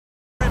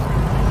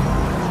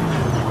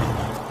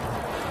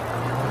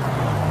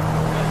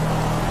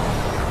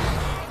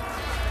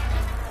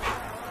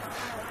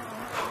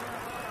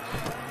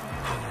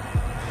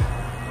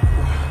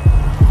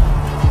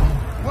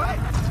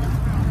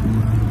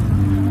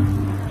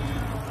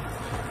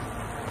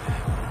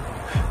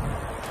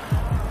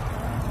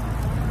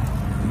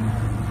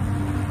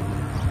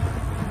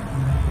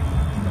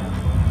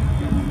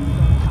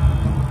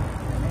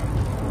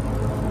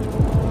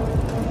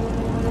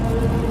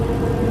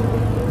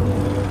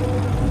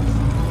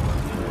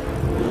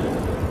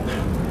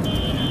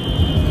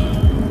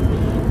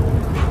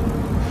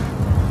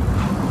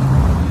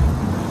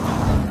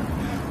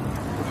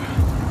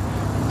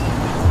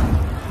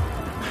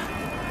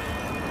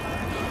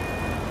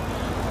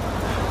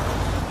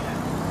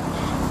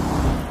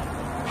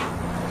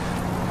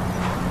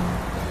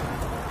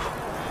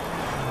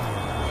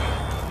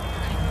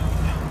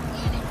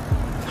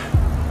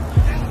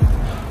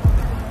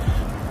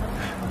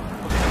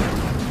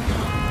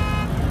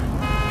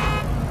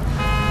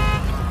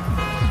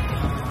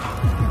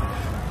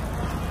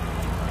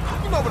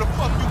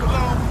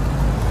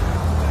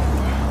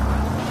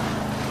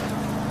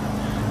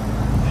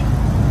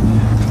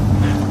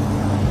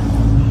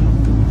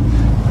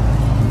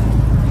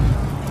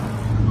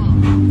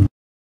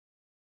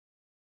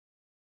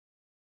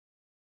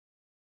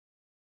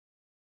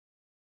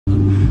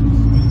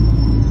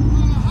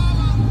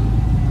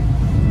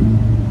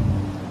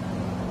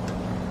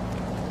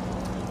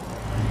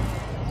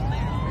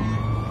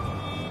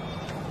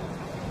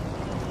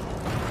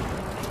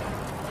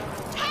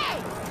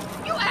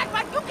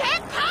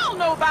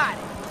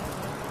body.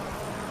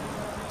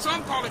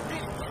 Some call it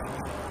bitch.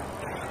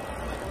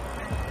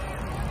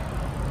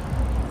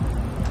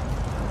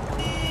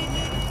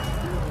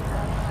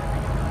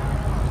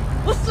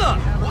 What's up?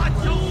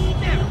 Watch your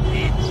step,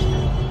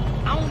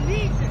 bitch. I don't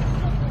need that.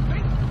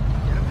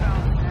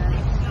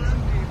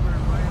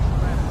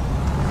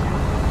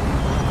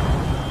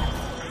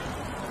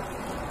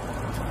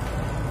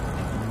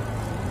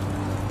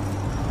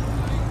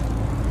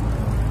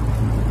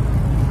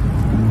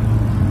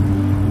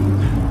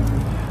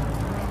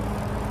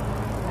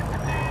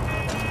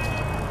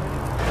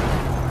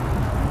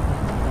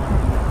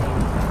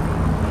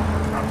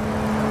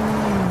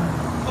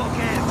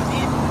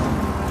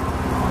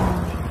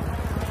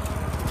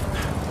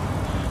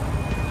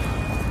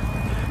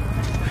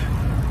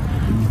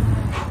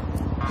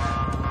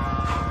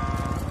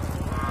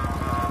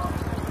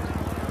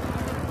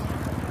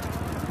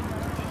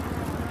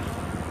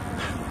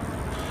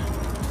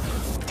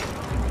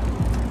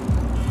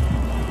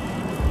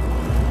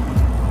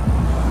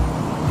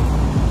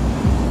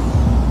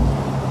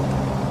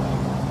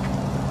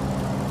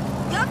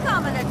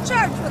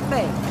 Church with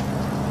me.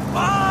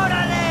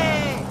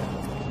 Orale!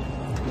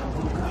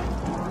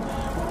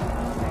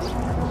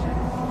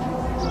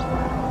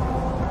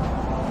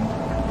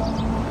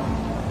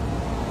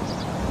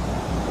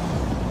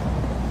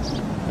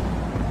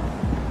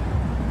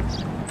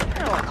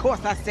 Oh, of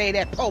course I say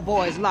that po'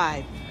 boy's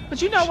life.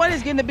 But you know what?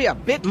 It's getting to be a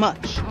bit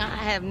much. I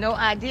have no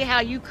idea how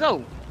you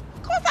cope.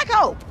 Of course I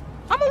cope.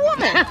 I'm a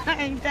woman.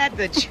 Ain't that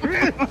the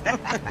truth?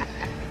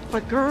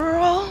 But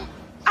girl,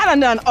 I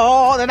done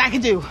all that I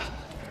can do.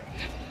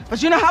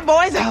 But you know how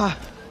boys are.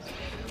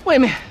 Wait a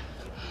minute.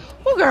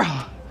 Oh, girl.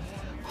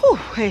 Whew,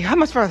 hey, how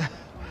much further?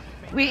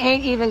 We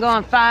ain't even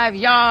gone 5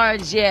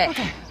 yards yet.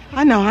 Okay,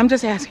 I know, I'm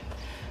just asking.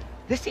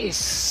 This is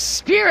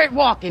spirit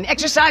walking.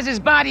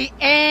 Exercises body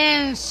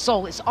and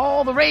soul. It's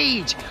all the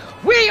rage.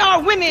 We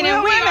are women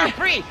and we are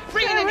free.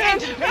 Bringing an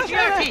end to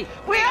patriarchy.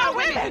 We are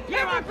women. You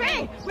are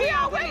free. We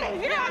are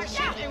women. You are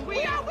shouting.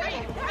 We are free.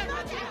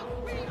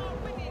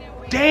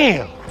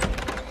 Damn.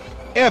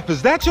 F,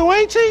 is that your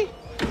auntie?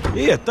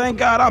 Yeah, thank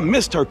God I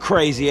missed her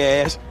crazy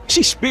ass.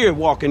 She's spirit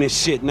walking this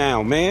shit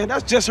now, man.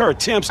 That's just her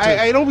attempts to...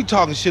 Hey, don't be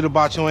talking shit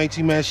about your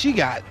auntie, man. She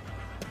cool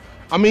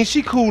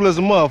as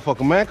a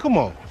motherfucker, man. Come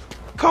on.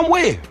 Come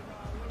where?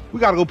 We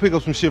gotta go pick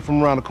up some shit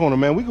from around the corner,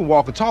 man. We can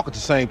walk and talk at the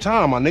same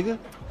time, my nigga.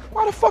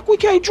 Why the fuck we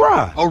can't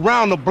drive?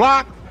 Around the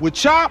block with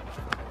Chop?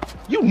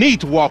 You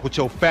need to walk with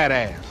your fat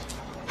ass.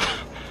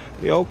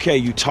 Yeah, okay,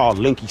 you tall,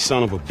 linky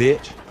son of a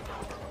bitch.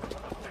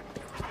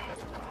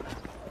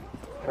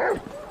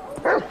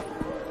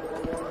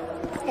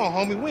 Come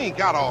on, homie. We ain't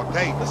got all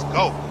day. Let's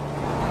go.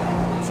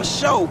 For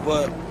sure,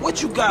 but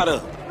what you got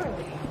up?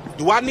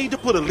 Do I need to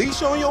put a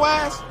leash on your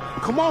ass?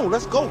 Come on,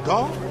 let's go,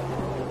 dawg.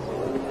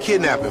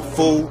 Kidnapping,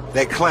 fool.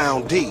 That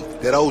clown D.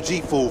 That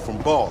OG fool from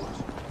Ballers.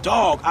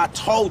 Dog, I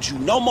told you,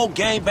 no more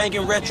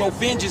gang-banging retro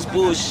vengeance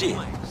bullshit.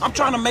 I'm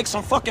trying to make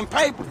some fucking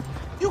paper.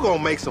 You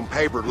gonna make some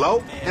paper,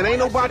 low, and ain't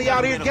nobody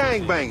out here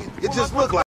gang banging. It just look like